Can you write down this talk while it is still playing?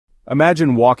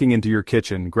Imagine walking into your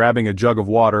kitchen, grabbing a jug of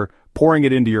water, pouring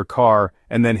it into your car,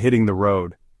 and then hitting the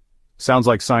road. Sounds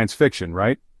like science fiction,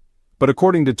 right? But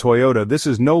according to Toyota, this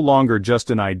is no longer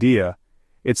just an idea.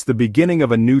 It's the beginning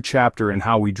of a new chapter in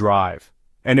how we drive.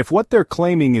 And if what they're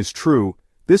claiming is true,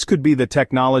 this could be the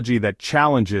technology that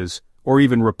challenges, or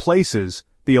even replaces,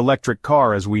 the electric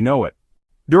car as we know it.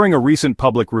 During a recent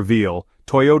public reveal,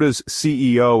 Toyota's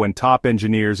CEO and top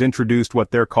engineers introduced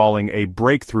what they're calling a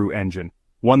breakthrough engine,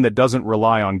 one that doesn't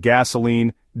rely on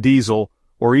gasoline, diesel,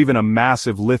 or even a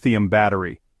massive lithium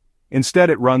battery.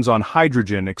 Instead, it runs on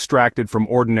hydrogen extracted from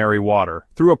ordinary water.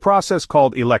 Through a process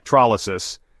called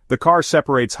electrolysis, the car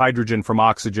separates hydrogen from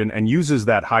oxygen and uses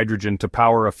that hydrogen to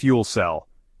power a fuel cell.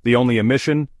 The only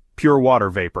emission? Pure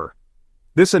water vapor.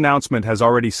 This announcement has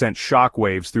already sent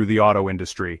shockwaves through the auto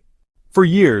industry. For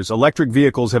years, electric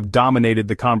vehicles have dominated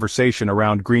the conversation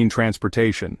around green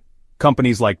transportation.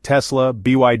 Companies like Tesla,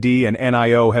 BYD, and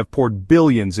NIO have poured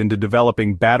billions into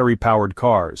developing battery-powered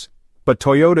cars. But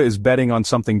Toyota is betting on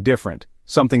something different,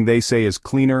 something they say is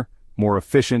cleaner, more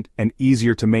efficient, and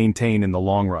easier to maintain in the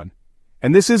long run.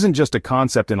 And this isn't just a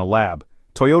concept in a lab.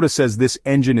 Toyota says this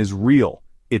engine is real,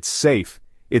 it's safe,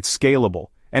 it's scalable,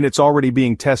 and it's already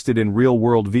being tested in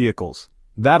real-world vehicles.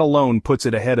 That alone puts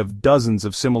it ahead of dozens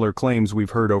of similar claims we've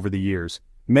heard over the years,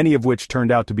 many of which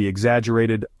turned out to be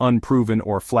exaggerated, unproven,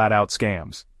 or flat-out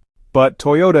scams. But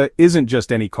Toyota isn't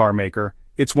just any car maker,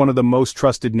 it's one of the most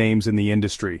trusted names in the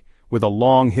industry, with a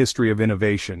long history of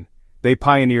innovation. They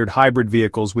pioneered hybrid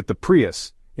vehicles with the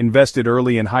Prius, invested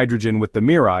early in hydrogen with the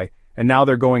Mirai, and now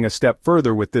they're going a step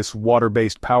further with this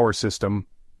water-based power system.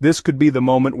 This could be the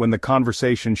moment when the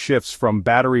conversation shifts from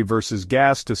battery versus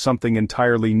gas to something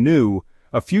entirely new,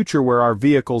 a future where our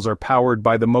vehicles are powered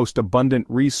by the most abundant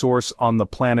resource on the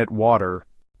planet, water.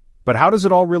 But how does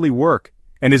it all really work?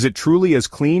 And is it truly as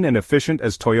clean and efficient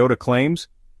as Toyota claims?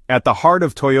 At the heart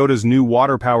of Toyota's new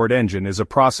water-powered engine is a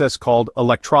process called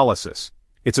electrolysis.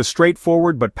 It's a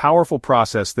straightforward but powerful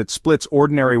process that splits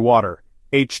ordinary water,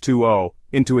 H2O,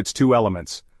 into its two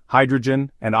elements,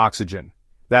 hydrogen and oxygen.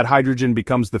 That hydrogen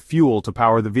becomes the fuel to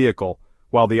power the vehicle,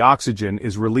 while the oxygen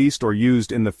is released or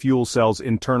used in the fuel cell's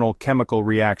internal chemical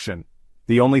reaction.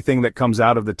 The only thing that comes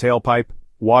out of the tailpipe?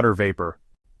 Water vapor.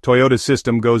 Toyota's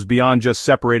system goes beyond just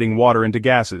separating water into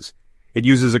gases. It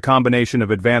uses a combination of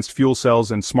advanced fuel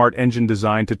cells and smart engine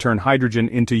design to turn hydrogen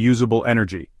into usable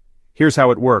energy. Here's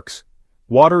how it works.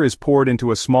 Water is poured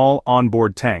into a small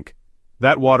onboard tank.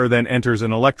 That water then enters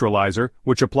an electrolyzer,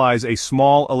 which applies a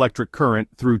small electric current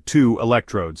through two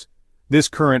electrodes. This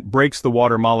current breaks the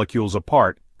water molecules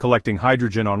apart, collecting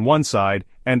hydrogen on one side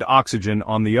and oxygen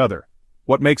on the other.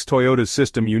 What makes Toyota's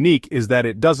system unique is that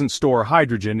it doesn't store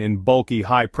hydrogen in bulky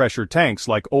high-pressure tanks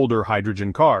like older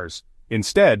hydrogen cars.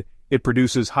 Instead, it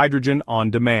produces hydrogen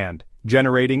on demand,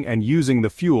 generating and using the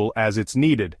fuel as it's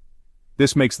needed.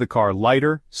 This makes the car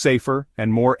lighter, safer,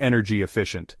 and more energy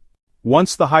efficient.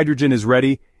 Once the hydrogen is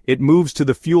ready, it moves to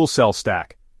the fuel cell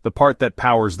stack, the part that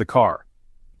powers the car.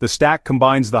 The stack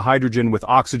combines the hydrogen with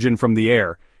oxygen from the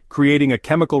air, creating a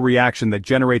chemical reaction that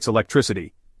generates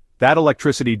electricity. That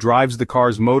electricity drives the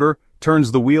car's motor,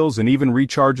 turns the wheels, and even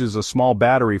recharges a small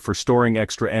battery for storing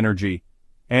extra energy.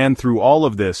 And through all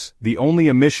of this, the only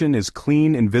emission is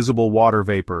clean, invisible water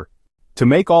vapor. To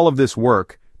make all of this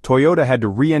work, Toyota had to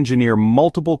re-engineer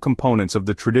multiple components of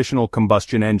the traditional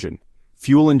combustion engine.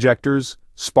 Fuel injectors,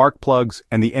 spark plugs,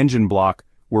 and the engine block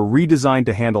were redesigned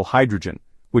to handle hydrogen,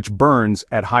 which burns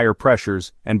at higher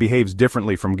pressures and behaves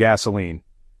differently from gasoline.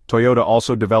 Toyota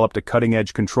also developed a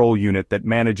cutting-edge control unit that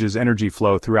manages energy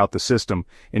flow throughout the system,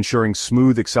 ensuring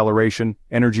smooth acceleration,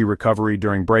 energy recovery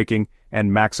during braking,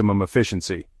 and maximum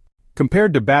efficiency.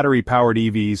 Compared to battery-powered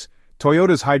EVs,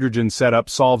 Toyota's hydrogen setup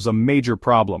solves a major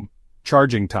problem: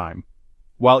 charging time.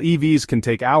 While EVs can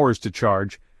take hours to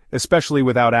charge, especially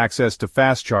without access to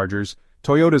fast chargers,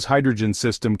 Toyota's hydrogen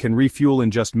system can refuel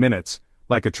in just minutes,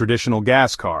 like a traditional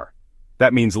gas car.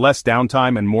 That means less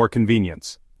downtime and more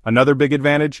convenience. Another big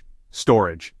advantage?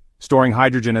 Storage. Storing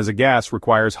hydrogen as a gas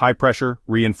requires high-pressure,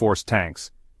 reinforced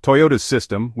tanks. Toyota's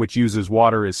system, which uses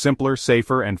water, is simpler,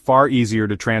 safer, and far easier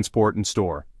to transport and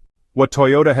store. What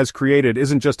Toyota has created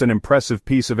isn't just an impressive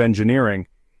piece of engineering,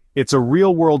 it's a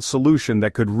real-world solution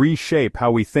that could reshape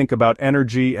how we think about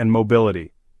energy and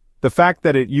mobility. The fact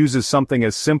that it uses something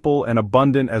as simple and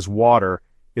abundant as water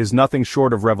is nothing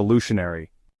short of revolutionary.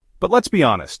 But let's be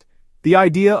honest, the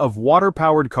idea of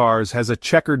water-powered cars has a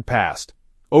checkered past.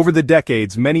 Over the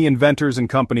decades, many inventors and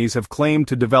companies have claimed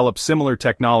to develop similar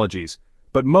technologies,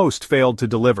 but most failed to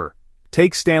deliver.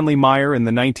 Take Stanley Meyer in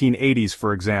the 1980s,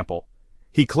 for example.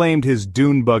 He claimed his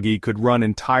dune buggy could run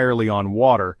entirely on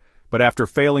water, but after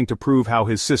failing to prove how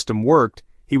his system worked,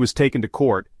 he was taken to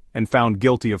court and found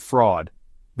guilty of fraud.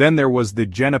 Then there was the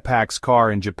Genapax car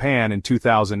in Japan in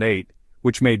 2008,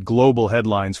 which made global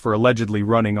headlines for allegedly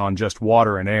running on just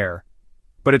water and air.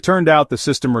 But it turned out the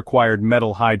system required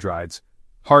metal hydrides,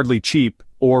 hardly cheap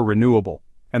or renewable,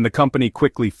 and the company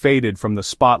quickly faded from the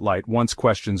spotlight once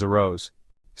questions arose.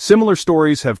 Similar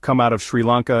stories have come out of Sri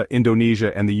Lanka,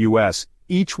 Indonesia, and the US,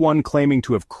 each one claiming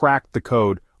to have cracked the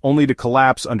code only to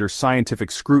collapse under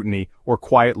scientific scrutiny or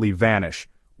quietly vanish.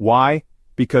 Why?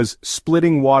 Because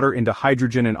splitting water into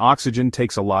hydrogen and oxygen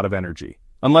takes a lot of energy.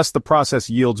 Unless the process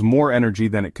yields more energy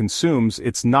than it consumes,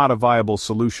 it's not a viable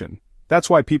solution. That's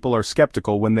why people are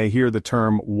skeptical when they hear the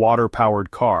term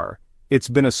water-powered car. It's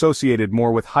been associated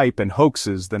more with hype and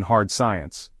hoaxes than hard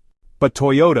science. But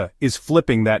Toyota is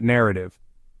flipping that narrative.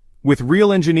 With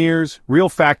real engineers, real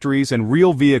factories, and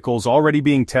real vehicles already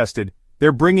being tested,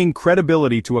 they're bringing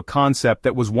credibility to a concept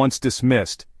that was once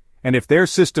dismissed. And if their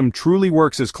system truly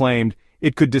works as claimed,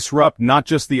 it could disrupt not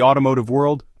just the automotive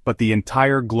world, but the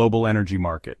entire global energy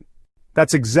market.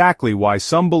 That's exactly why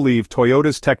some believe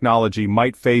Toyota's technology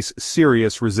might face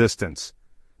serious resistance.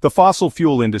 The fossil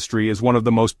fuel industry is one of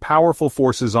the most powerful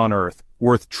forces on Earth,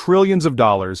 worth trillions of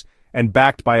dollars, and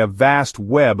backed by a vast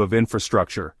web of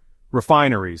infrastructure.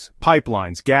 Refineries,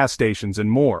 pipelines, gas stations,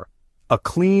 and more. A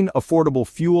clean, affordable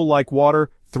fuel like water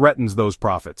threatens those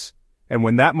profits. And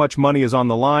when that much money is on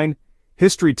the line,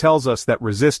 history tells us that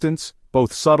resistance,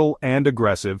 both subtle and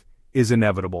aggressive, is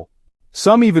inevitable.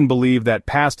 Some even believe that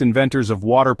past inventors of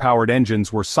water-powered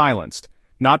engines were silenced,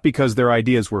 not because their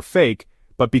ideas were fake,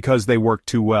 but because they worked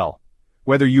too well.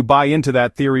 Whether you buy into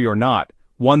that theory or not,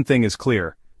 one thing is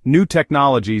clear: new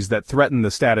technologies that threaten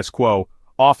the status quo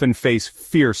often face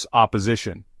fierce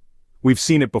opposition. We've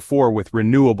seen it before with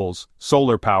renewables,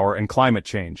 solar power, and climate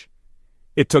change.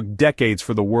 It took decades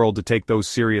for the world to take those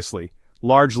seriously,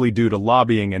 largely due to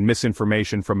lobbying and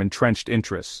misinformation from entrenched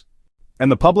interests.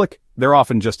 And the public? They're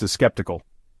often just as skeptical.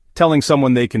 Telling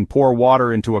someone they can pour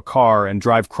water into a car and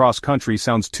drive cross-country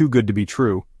sounds too good to be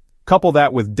true. Couple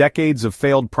that with decades of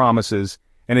failed promises,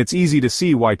 and it's easy to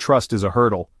see why trust is a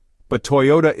hurdle. But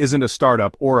Toyota isn't a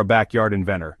startup or a backyard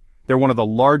inventor. They're one of the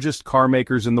largest car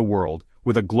makers in the world,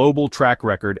 with a global track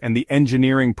record and the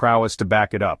engineering prowess to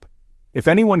back it up. If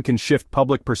anyone can shift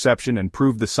public perception and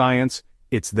prove the science,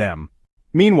 it's them.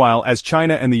 Meanwhile, as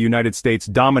China and the United States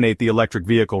dominate the electric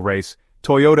vehicle race,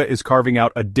 Toyota is carving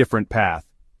out a different path.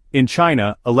 In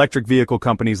China, electric vehicle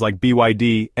companies like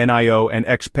BYD, NIO, and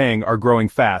XPeng are growing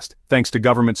fast, thanks to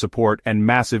government support and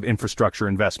massive infrastructure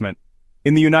investment.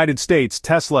 In the United States,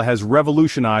 Tesla has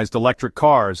revolutionized electric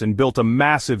cars and built a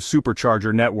massive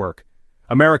supercharger network.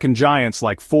 American giants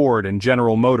like Ford and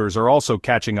General Motors are also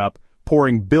catching up,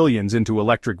 pouring billions into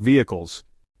electric vehicles.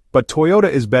 But Toyota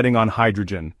is betting on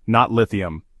hydrogen, not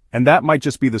lithium, and that might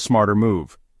just be the smarter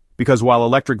move. Because while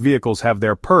electric vehicles have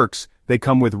their perks, they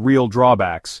come with real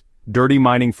drawbacks: dirty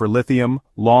mining for lithium,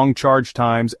 long charge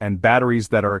times, and batteries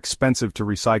that are expensive to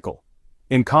recycle.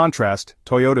 In contrast,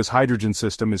 Toyota's hydrogen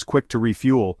system is quick to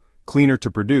refuel, cleaner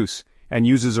to produce, and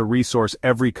uses a resource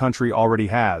every country already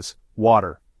has: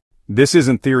 water. This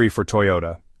isn't theory for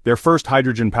Toyota. Their first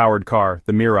hydrogen-powered car,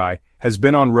 the Mirai, has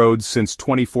been on roads since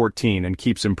 2014 and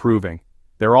keeps improving.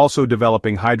 They're also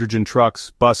developing hydrogen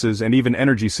trucks, buses, and even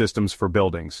energy systems for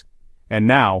buildings. And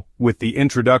now, with the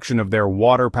introduction of their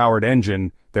water-powered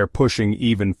engine, they're pushing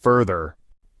even further.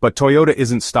 But Toyota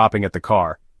isn't stopping at the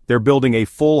car. They're building a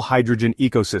full hydrogen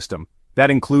ecosystem.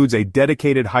 That includes a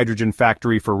dedicated hydrogen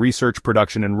factory for research,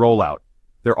 production, and rollout.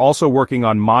 They're also working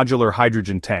on modular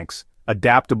hydrogen tanks,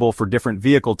 adaptable for different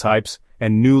vehicle types,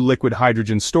 and new liquid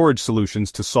hydrogen storage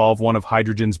solutions to solve one of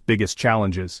hydrogen's biggest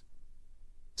challenges: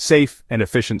 safe and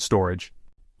efficient storage.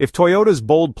 If Toyota's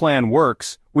bold plan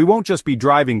works, we won't just be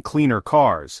driving cleaner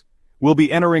cars. We'll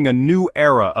be entering a new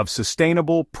era of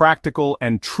sustainable, practical,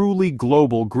 and truly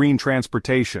global green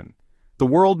transportation. The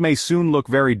world may soon look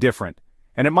very different,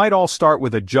 and it might all start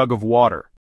with a jug of water.